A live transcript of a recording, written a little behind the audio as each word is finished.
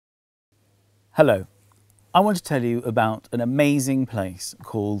Hello, I want to tell you about an amazing place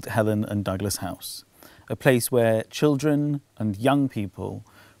called Helen and Douglas House, a place where children and young people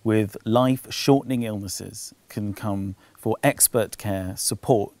with life-shortening illnesses can come for expert care,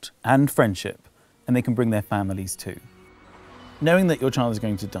 support and friendship, and they can bring their families too. Knowing that your child is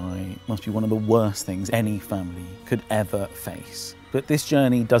going to die must be one of the worst things any family could ever face. But this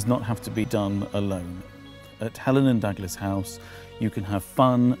journey does not have to be done alone. At Helen and Douglas House, you can have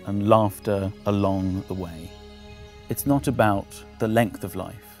fun and laughter along the way. It's not about the length of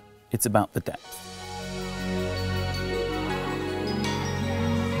life, it's about the depth.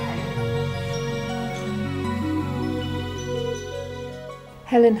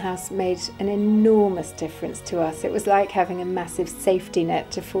 Helen House made an enormous difference to us. It was like having a massive safety net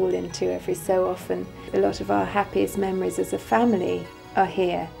to fall into every so often. A lot of our happiest memories as a family are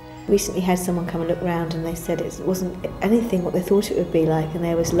here. Recently had someone come and look round and they said it wasn't anything what they thought it would be like, and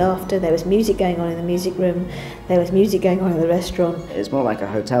there was laughter, there was music going on in the music room, there was music going on in the restaurant. It's more like a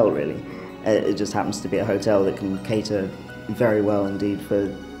hotel really. It just happens to be a hotel that can cater very well indeed for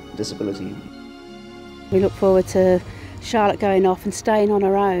disability. We look forward to Charlotte going off and staying on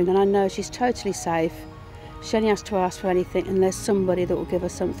her own, and I know she's totally safe. She only has to ask for anything and there's somebody that will give her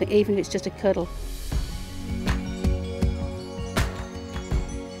something, even if it's just a cuddle.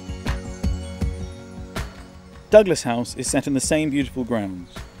 Douglas House is set in the same beautiful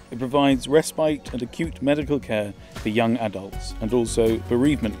grounds. It provides respite and acute medical care for young adults and also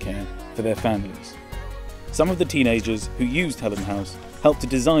bereavement care for their families. Some of the teenagers who used Helen House helped to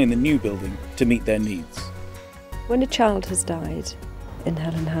design the new building to meet their needs. When a child has died in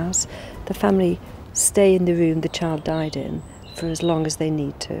Helen House, the family stay in the room the child died in for as long as they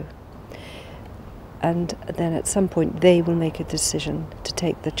need to. And then at some point they will make a decision to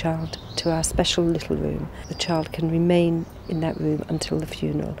take the child to our special little room. The child can remain in that room until the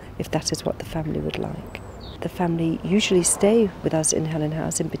funeral, if that is what the family would like. The family usually stay with us in Helen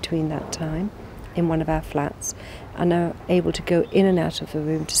House in between that time, in one of our flats, and are able to go in and out of the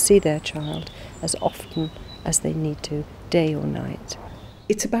room to see their child as often as they need to, day or night.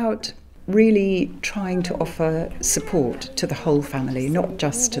 It's about really trying to offer support to the whole family, not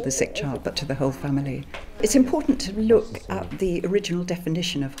just to the sick child, but to the whole family. It's important to look at the original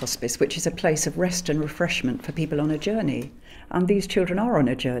definition of hospice, which is a place of rest and refreshment for people on a journey. And these children are on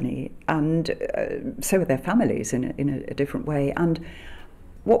a journey, and so are their families in a different way. And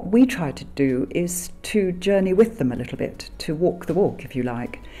what we try to do is to journey with them a little bit, to walk the walk, if you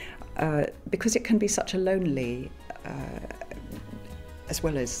like, because it can be such a lonely as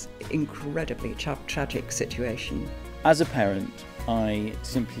well as incredibly tragic situation. As a parent, I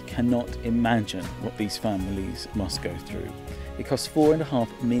simply cannot imagine what these families must go through. It costs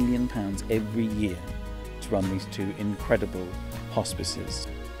 £4.5 million every year to run these two incredible hospices.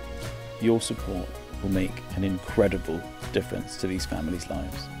 Your support will make an incredible difference to these families'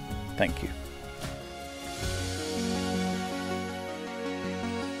 lives. Thank you.